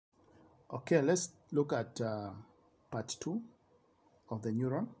Okay, let's look at part 2 of the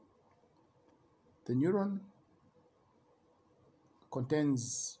neuron. The neuron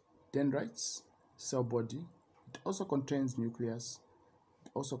contains dendrites, cell body. It also contains nucleus.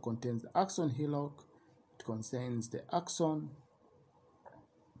 It also contains the axon hillock. It contains the axon.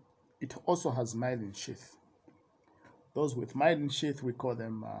 It also has myelin sheath. Those with myelin sheath, we call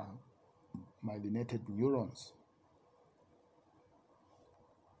them myelinated neurons.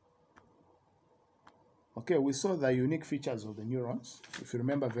 Okay, we saw the unique features of the neurons. If you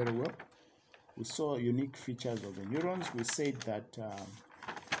remember very well, we saw unique features of the neurons. We said that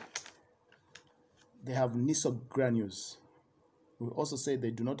they have nisogranules. We also said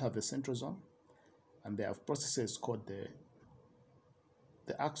they do not have a centrosome, and they have processes called the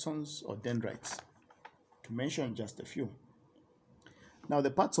axons or dendrites, to mention just a few. Now,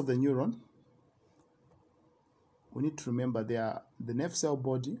 the parts of the neuron, we need to remember they are the nerve cell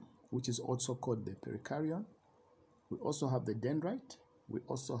body, which is also called the pericardium. We also have the dendrite. We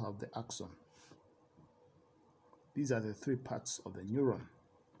also have the axon. These are the three parts of the neuron.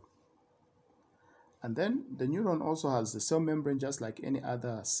 And then the neuron also has the cell membrane, just like any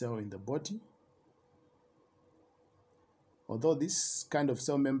other cell in the body. Although this kind of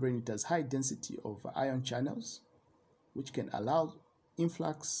cell membrane, it has high density of ion channels, which can allow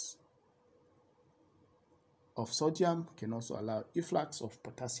influx of sodium, can also allow efflux of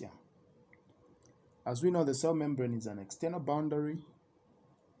potassium. As we know, the cell membrane is an external boundary,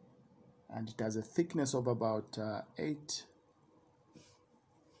 and it has a thickness of about 8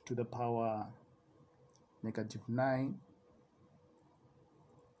 to the power -9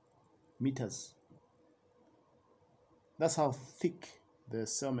 meters. That's how thick the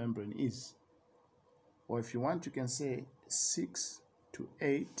cell membrane is. Or if you want, you can say 6 to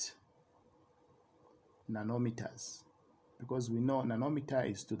 8 nanometers, because we know nanometer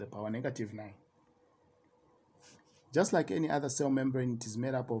is to the power -9. Just like any other cell membrane, it is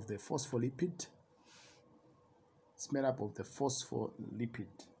made up of the phospholipid. It's made up of the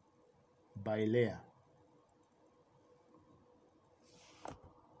phospholipid bilayer.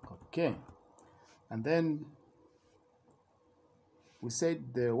 Okay, and then we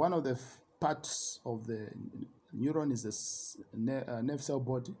said one of the parts of the neuron is the nerve cell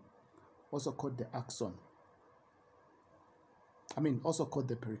body, also called the axon. Also called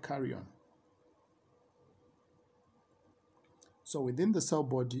the pericardium. So within the cell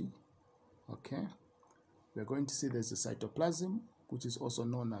body, okay, we're going to see there's a cytoplasm, which is also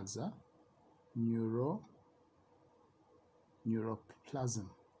known as a neuroplasm.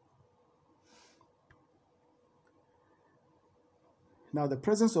 Now, the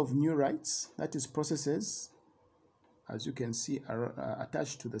presence of neurites, that is processes, as you can see, are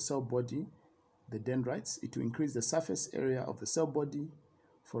attached to the cell body, the dendrites. It will increase the surface area of the cell body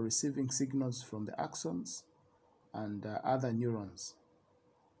for receiving signals from the axons and other neurons.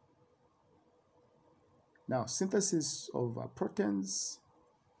 Now, synthesis of proteins,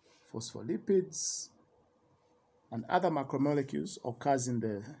 phospholipids, and other macromolecules occurs in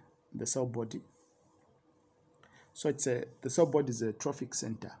the cell body. So the cell body is a trophic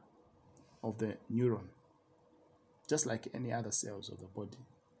center of the neuron, just like any other cells of the body.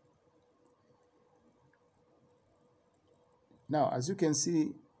 Now, as you can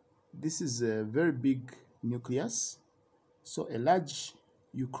see, this is a very big nucleus. So a large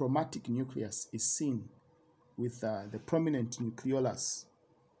euchromatic nucleus is seen with the prominent nucleolus.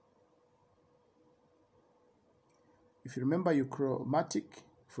 If you remember euchromatic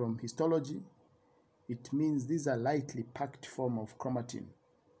from histology, it means these are lightly packed form of chromatin,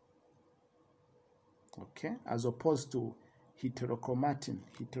 okay, as opposed to heterochromatin.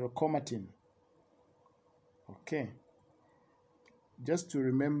 Okay, just to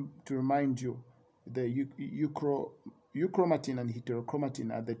remind you, the euchromatin and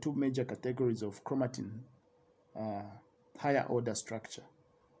heterochromatin are the two major categories of chromatin, higher order structure.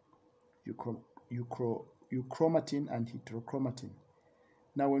 Euchromatin and heterochromatin.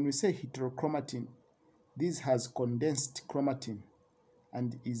 Now, when we say heterochromatin, this has condensed chromatin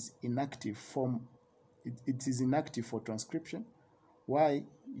and is inactive form. It is inactive for transcription, while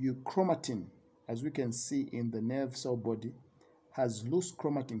euchromatin, as we can see in the nerve cell body, has loose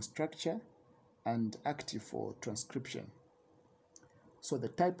chromatin structure and active for transcription. So the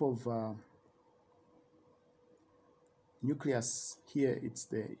type of nucleus here, it's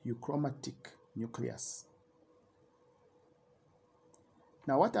the euchromatic nucleus.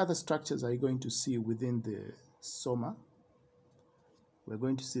 Now, what other structures are you going to see within the soma? We're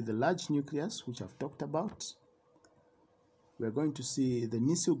going to see the large nucleus, which I've talked about. We're going to see the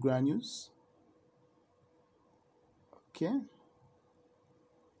nisogranules. Okay.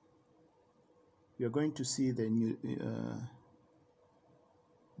 you're going to see the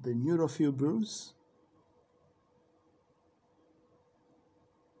neurofibrils.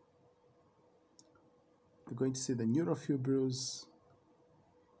 You're going to see the neurofibrils.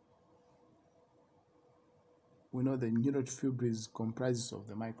 We know the neurofibrils comprises of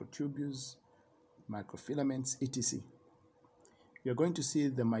the microtubules, microfilaments, etc. You're going to see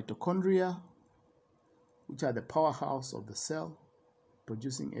the mitochondria, which are the powerhouse of the cell,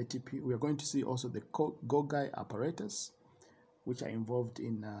 producing ATP. We are going to see also the Golgi apparatus, which are involved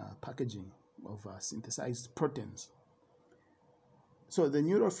in packaging of synthesized proteins. So the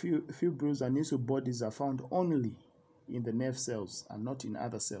neurofibrils and neural bodies are found only in the nerve cells and not in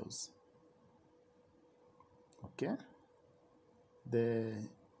other cells. Okay? The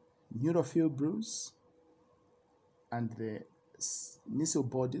neurofibrils and the neural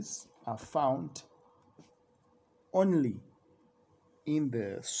bodies are found only in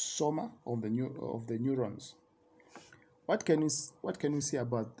the soma of the neurons. What can we say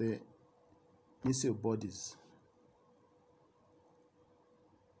about the neural bodies?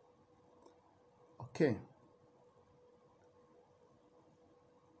 Okay.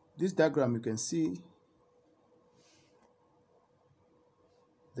 This diagram, you can see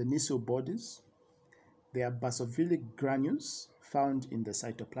the neural bodies. They are basophilic granules found in the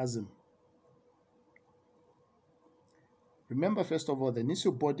cytoplasm. Remember, first of all, the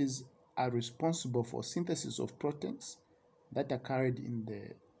neural bodies are responsible for synthesis of proteins that are carried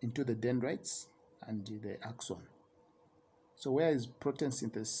into the dendrites and the axon. So where is protein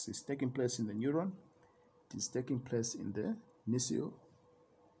synthesis taking place in the neuron? It is taking place in the neural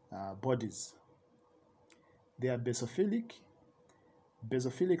bodies. They are basophilic.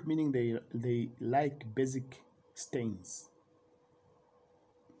 Basophilic meaning they like basic stains.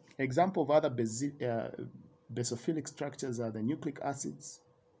 Example of other basophilic structures are the nucleic acids,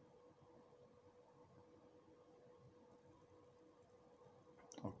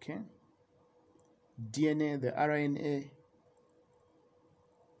 okay, DNA, the RNA,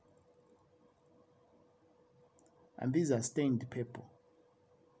 and these are stained purple.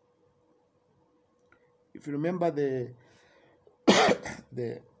 If you remember the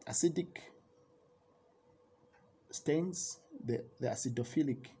acidic stains, the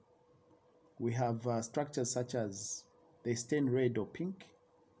acidophilic, we have structures such as they stain red or pink.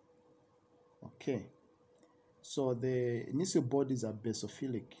 Okay, so the neural bodies are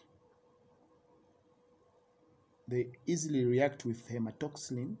basophilic. They easily react with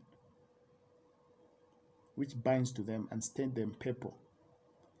hematoxylin, which binds to them and stain them purple.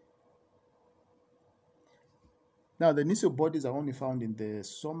 Now, the neural bodies are only found in the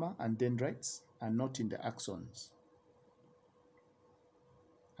soma and dendrites and not in the axons.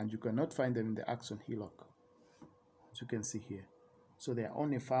 And you cannot find them in the axon hillock, as you can see here. So they are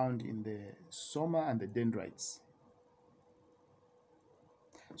only found in the soma and the dendrites.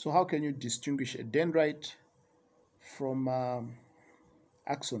 So how can you distinguish a dendrite from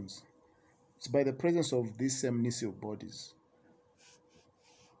axons? It's by the presence of these same neural bodies.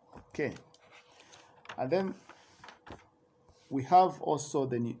 Okay. And then we have also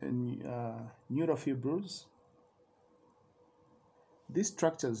the neurofibrils. These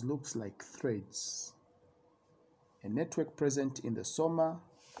structures looks like threads, a network present in the soma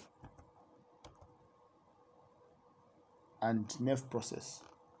and nerve process.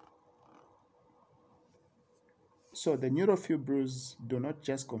 So the neurofibrils, do not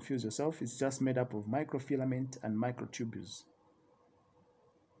just confuse yourself, it's just made up of microfilament and microtubules.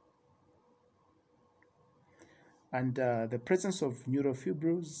 And the presence of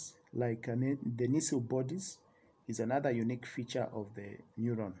neurofibrils, like the neural bodies, is another unique feature of the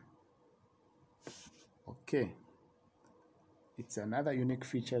neuron. Okay, it's another unique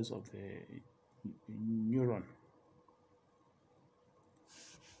features of the neuron.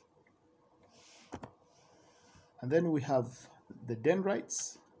 And then we have the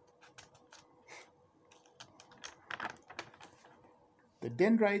dendrites. The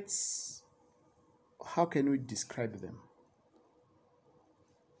dendrites, how can we describe them?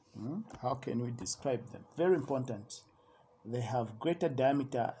 How can we describe them? Very important. They have greater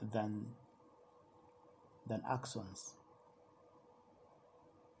diameter than axons.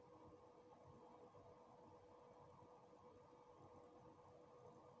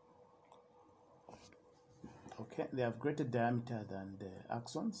 Okay, they have greater diameter than the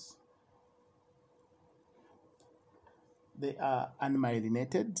axons. They are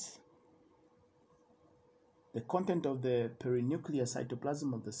unmyelinated. The content of the perinuclear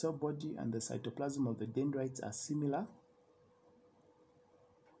cytoplasm of the cell body and the cytoplasm of the dendrites are similar.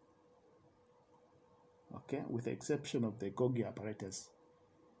 Okay, with the exception of the Golgi apparatus.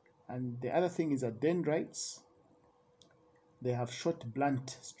 And the other thing is that dendrites, they have short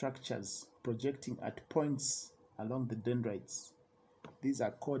blunt structures projecting at points along the dendrites. These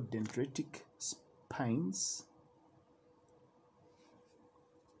are called dendritic spines.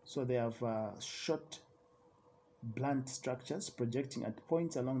 So they have short blunt structures projecting at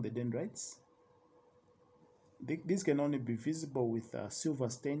points along the dendrites. These can only be visible with silver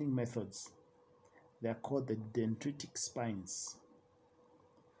staining methods. They are called the dendritic spines.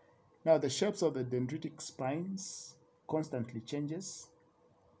 Now the shapes of the dendritic spines constantly changes.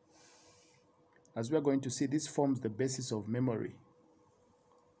 As we are going to see, this forms the basis of memory.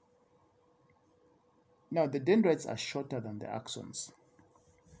 Now the dendrites are shorter than the axons.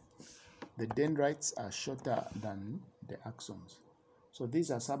 The dendrites are shorter than the axons. So these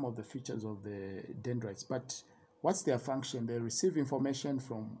are some of the features of the dendrites. But what's their function? They receive information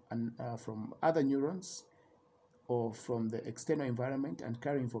from other neurons or from the external environment and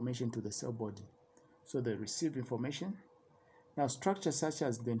carry information to the cell body. So they receive information. Now structures such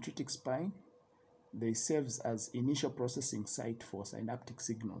as dendritic spine, they serve as initial processing site for synaptic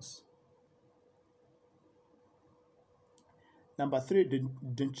signals. Number 3,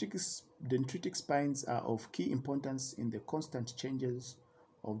 dendritic spines are of key importance in the constant changes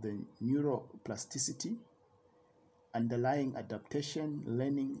of the neuroplasticity, underlying adaptation,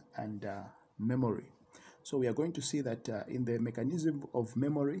 learning, and memory. So we are going to see that in the mechanism of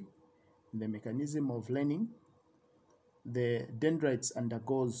memory, in the mechanism of learning, the dendrites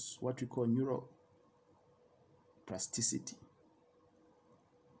undergoes what we call neuroplasticity.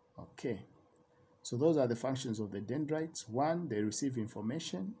 Okay. So those are the functions of the dendrites. 1, they receive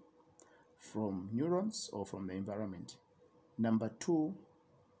information from neurons or from the environment. Number 2,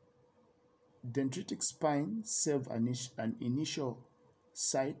 dendritic spines serve an initial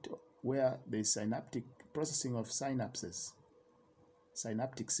site where there is synaptic processing of synapses,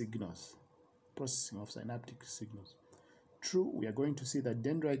 synaptic signals, processing of synaptic signals. True, we are going to see that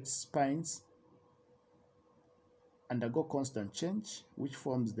dendrite spines undergo constant change, which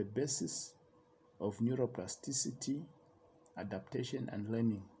forms the basis of neuroplasticity, adaptation, and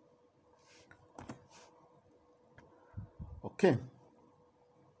learning. Okay.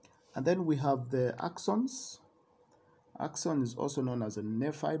 And then we have the axons. Axon is also known as a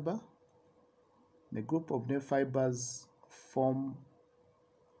nerve fiber. The group of nerve fibers form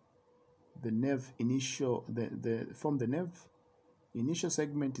the nerve initial, form the nerve. Initial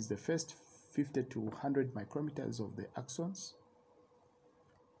segment is the first 50 to 100 micrometers of the axons.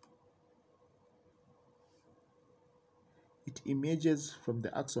 It emerges from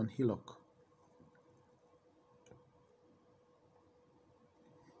the axon hillock.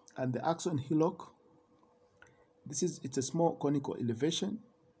 And the axon hillock, it's a small conical elevation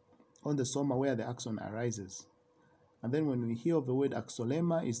on the soma where the axon arises. And then when we hear of the word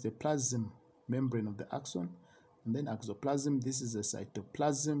axolema, is the plasm membrane of the axon. And then axoplasm, this is a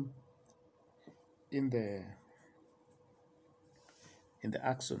cytoplasm in the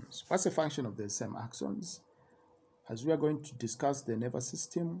axons. What's the function of the same axons? As we are going to discuss the nervous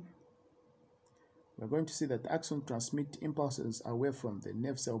system, we are going to see that axons transmit impulses away from the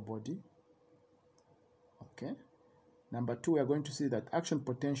nerve cell body. Okay. Number 2, we are going to see that action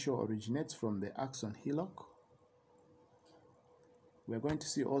potential originates from the axon hillock. We are going to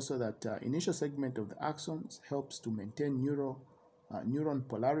see also that initial segment of the axons helps to maintain neuron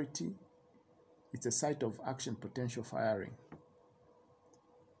polarity. It's a site of action potential firing.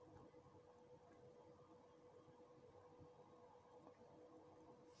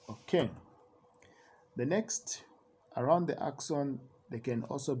 Okay. The next, around the axon, there can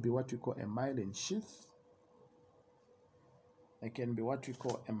also be what we call a myelin sheath. There can be what we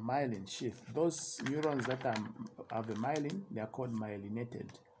call a myelin sheath. Those neurons that have a myelin, they are called myelinated.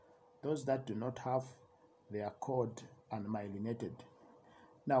 Those that do not have, they are called unmyelinated.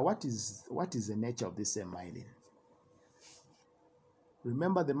 Now, what is the nature of this myelin?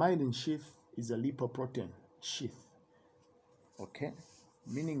 Remember, the myelin sheath is a lipoprotein sheath. Okay,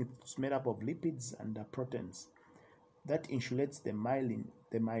 meaning it's made up of lipids and proteins that insulates the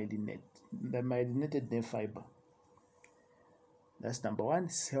myelinated nerve fiber. That's number 1,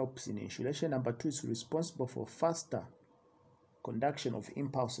 it helps in insulation. Number 2, is responsible for faster conduction of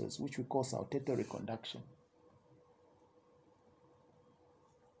impulses, which we call saltatory conduction.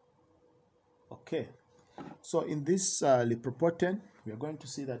 Okay, so in this lipoprotein, we are going to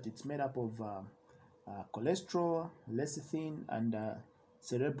see that it's made up of cholesterol, lecithin, and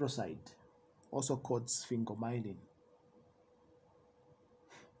cerebroside, also called sphingomyelin.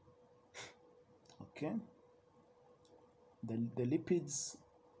 Okay. The lipids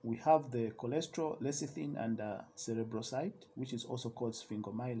we have the cholesterol, lecithin, and cerebroside, which is also called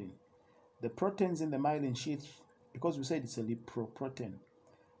sphingomyelin. The proteins in the myelin sheath, because we said it's a lipoprotein,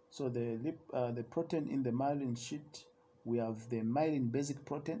 so the protein in the myelin sheath, we have the myelin basic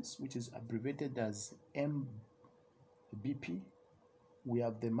proteins, which is abbreviated as MBP. We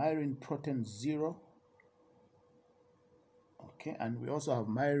have the myelin protein 0, okay, and we also have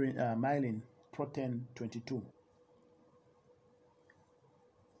myelin protein 22.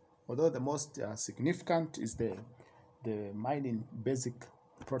 Although the most significant is the myelin basic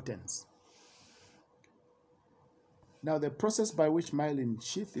proteins. Now, the process by which myelin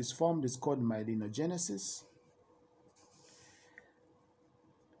sheath is formed is called myelinogenesis.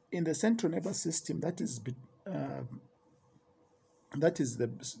 In the central nervous system, that is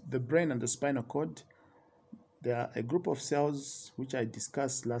the brain and the spinal cord, there are a group of cells which I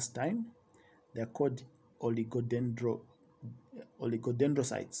discussed last time. They are called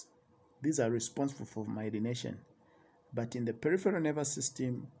oligodendrocytes. These are responsible for myelination. But in the peripheral nervous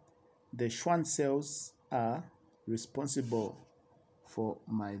system, the Schwann cells are responsible for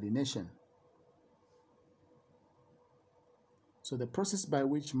myelination. So the process by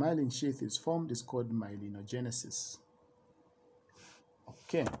which myelin sheath is formed is called myelinogenesis.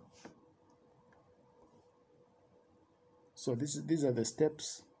 Okay. So these are the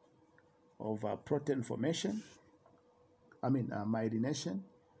steps of protein formation, myelination.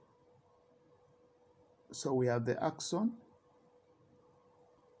 So we have the axon,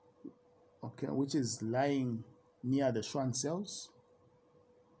 okay, which is lying near the Schwann cells.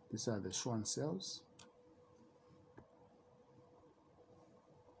 These are the Schwann cells.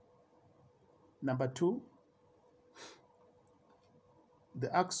 Number 2,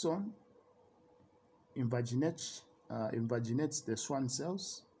 the axon invaginates the Schwann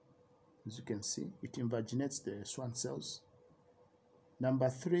cells. As you can see, it invaginates the Schwann cells. Number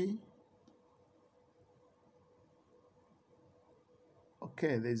 3,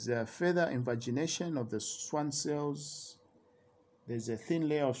 okay, there's a further invagination of the Schwann cells. There's a thin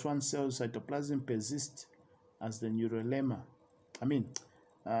layer of Schwann cells. Cytoplasm persists as the neurolemma.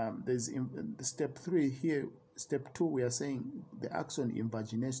 There's step 3 here. Step 2, we are saying the axon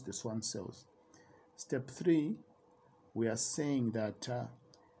invaginates the Schwann cells. Step 3, we are saying that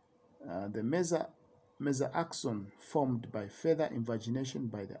the mesoaxon formed by further invagination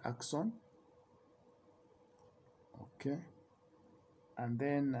by the axon. Okay. And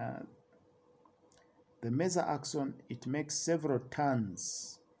then the mesoaxon, it makes several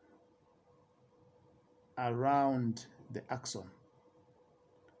turns around the axon.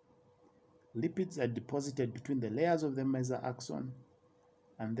 Lipids are deposited between the layers of the mesoaxon,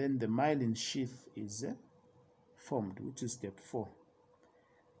 and then the myelin sheath is formed, which is step 4.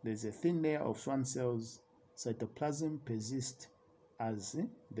 There's a thin layer of Schwann cells. Cytoplasm persists as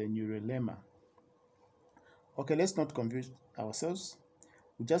the neurolemma. Okay, let's not confuse ourselves.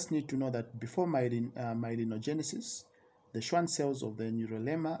 We just need to know that before myelinogenesis, the Schwann cells of the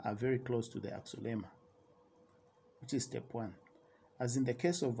neurolemma are very close to the axolemma, which is step 1, as in the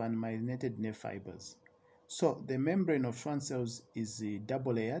case of unmyelinated nerve fibers. So the membrane of Schwann cells is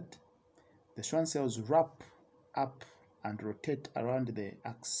double-layered. The Schwann cells wrap up and rotate around the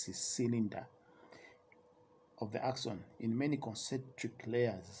axis cylinder of the axon in many concentric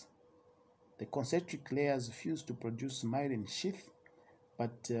layers. The concentric layers fuse to produce myelin sheath,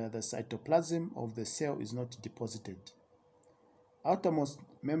 but the cytoplasm of the cell is not deposited. Outermost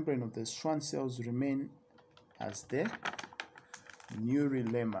membrane of the Schwann cells remain as the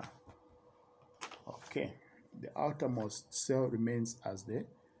neurolemma. Okay, the outermost cell remains as the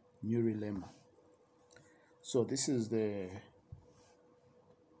neurolemma. So this is the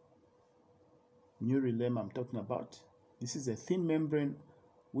neurolemma I'm talking about. This is a thin membrane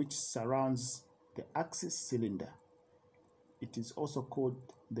which surrounds the axis cylinder. It is also called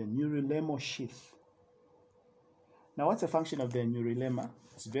the neurolemmal sheath. Now, what's the function of the neurolemma?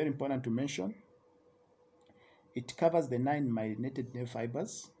 It's very important to mention. It covers the 9 myelinated nerve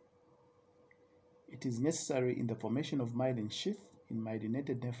fibers. It is necessary in the formation of myelin sheath in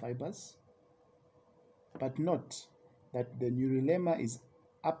myelinated nerve fibers. But note that the neurolemma is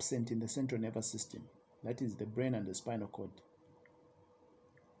absent in the central nervous system. That is the brain and the spinal cord.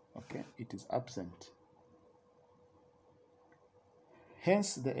 Okay, it is absent.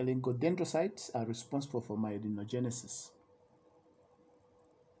 Hence, the oligodendrocytes are responsible for myelinogenesis.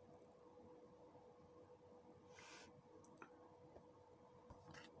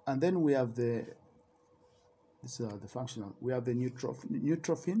 And then we have the functional. We have the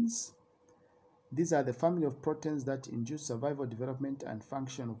neutrophins. These are the family of proteins that induce survival, development, and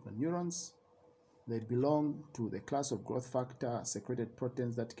function of the neurons. They belong to the class of growth factor secreted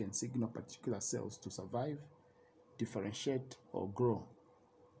proteins that can signal particular cells to survive, differentiate, or grow.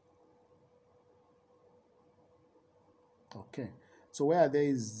 Okay, so where are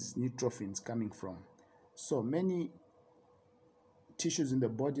these neutrophins coming from? So many tissues in the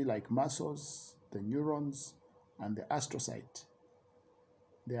body, like muscles, the neurons, and the astrocyte,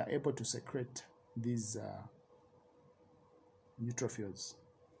 they are able to secrete these neutrophils.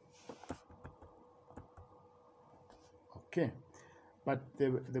 Okay, but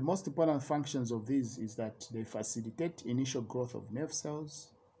the most important functions of these is that they facilitate initial growth of nerve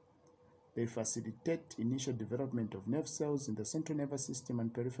cells, they facilitate initial development of nerve cells in the central nervous system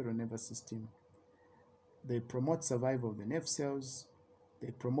and peripheral nervous system, they promote survival of the nerve cells,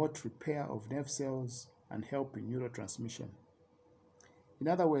 they promote repair of nerve cells, and help in neurotransmission. In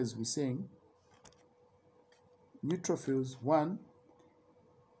other words, we're saying neutrophils, one,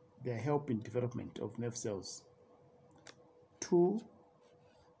 they help in development of nerve cells. Two,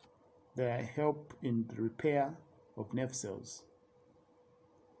 they help in the repair of nerve cells.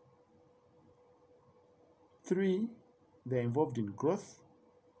 Three, they're involved in growth,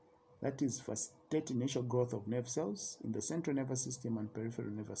 that is, facilitate initial growth of nerve cells in the central nervous system and peripheral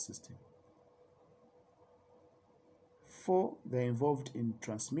nervous system. Four, they're involved in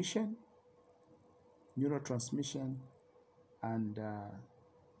transmission, neurotransmission, and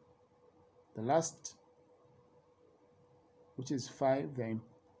the last, which is five, they're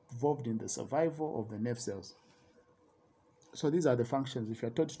involved in the survival of the nerve cells. So these are the functions. If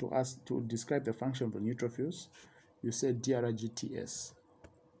you're taught to describe the function of the neutrophils, you say DRGTS.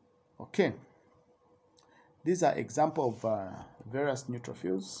 Okay. These are examples of various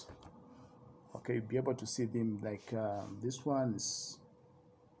neutrophils. Okay, you'll be able to see them, like this one is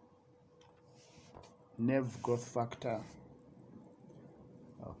nerve growth factor.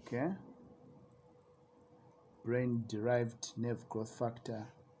 Okay. Brain-derived nerve growth factor,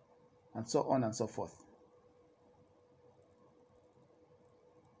 and so on and so forth.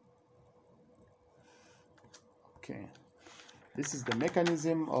 Okay, this is the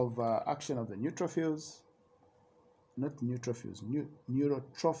mechanism of action of the neutrophils, not neutrophils,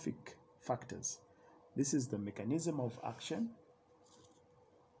 neurotrophic factors. This is the mechanism of action.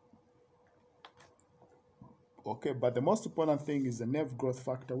 Okay, but the most important thing is the nerve growth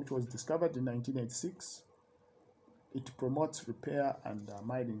factor, which was discovered in 1986. It promotes repair and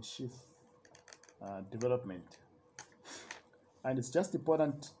myelin sheath development. And it's just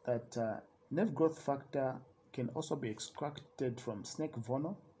important that nerve growth factor can also be extracted from snake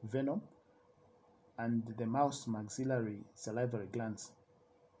venom and the mouse maxillary salivary glands.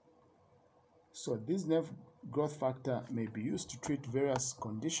 So this nerve growth factor may be used to treat various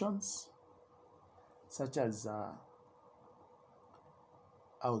conditions such as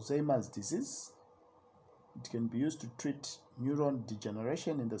Alzheimer's disease. It can be used to treat neuron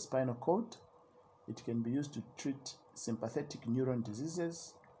degeneration in the spinal cord. It can be used to treat sympathetic neuron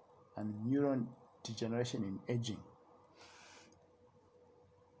diseases and neuron degeneration in aging.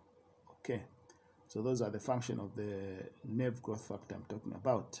 Okay, so those are the function of the nerve growth factor I'm talking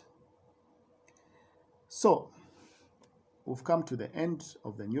about. So we've come to the end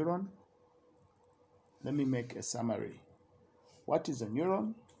of the neuron. Let me make a summary. What is a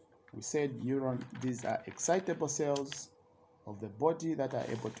neuron? We said neuron, these are excitable cells of the body that are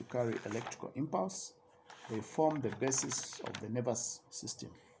able to carry electrical impulse. They form the basis of the nervous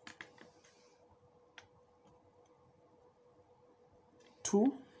system.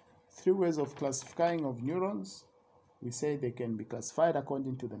 2, 3 ways of classifying of neurons. We say they can be classified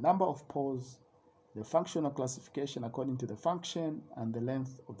according to the number of pores, the functional classification according to the function, and the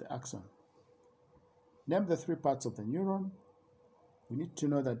length of the axon. Name the 3 parts of the neuron. We need to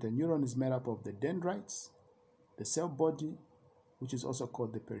know that the neuron is made up of the dendrites, the cell body, which is also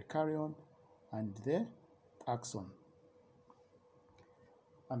called the perikaryon, and the axon.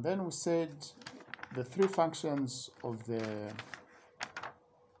 And then we said the 3 functions of the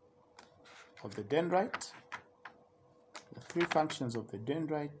dendrite. The 3 functions of the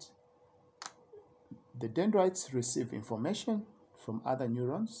dendrite. The dendrites receive information from other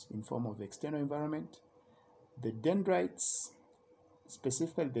neurons in form of external environment. The dendrites,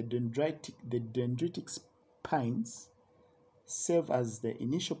 specifically the dendritic spines, serve as the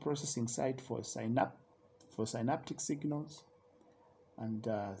initial processing site for synaptic signals. And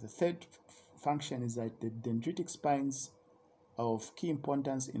the 3rd function is that the dendritic spines are of key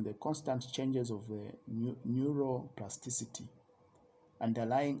importance in the constant changes of the neuroplasticity,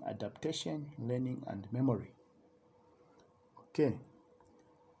 underlying adaptation, learning, and memory. Okay.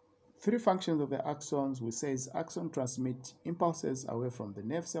 3 functions of the axons, we say, is axon transmit impulses away from the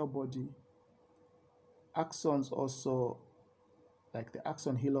nerve cell body. Axons also, like the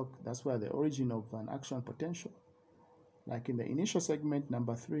axon hillock, that's where the origin of an action potential, like in the initial segment,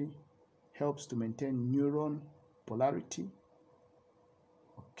 number 3, helps to maintain neuron polarity.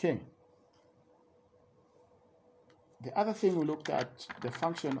 Okay. The other thing we looked at, the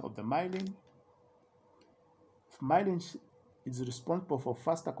function of the myelin. Myelin is responsible for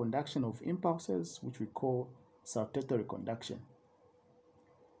faster conduction of impulses, which we call saltatory conduction.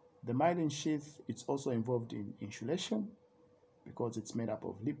 The myelin sheath is also involved in insulation because it's made up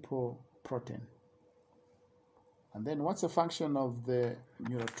of lipoprotein. And then what's the function of the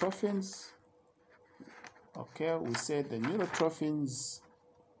neurotrophins? Okay, we said the neurotrophins,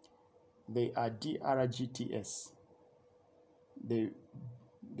 they are DRGTs.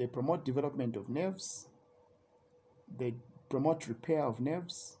 They promote development of nerves, they promote repair of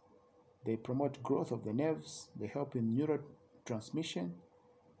nerves, they promote growth of the nerves, they help in neurotransmission,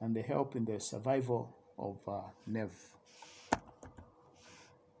 and they help in the survival of nerve.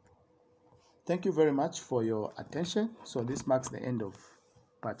 Thank you very much for your attention. So this marks the end of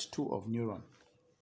part 2 of Neuron.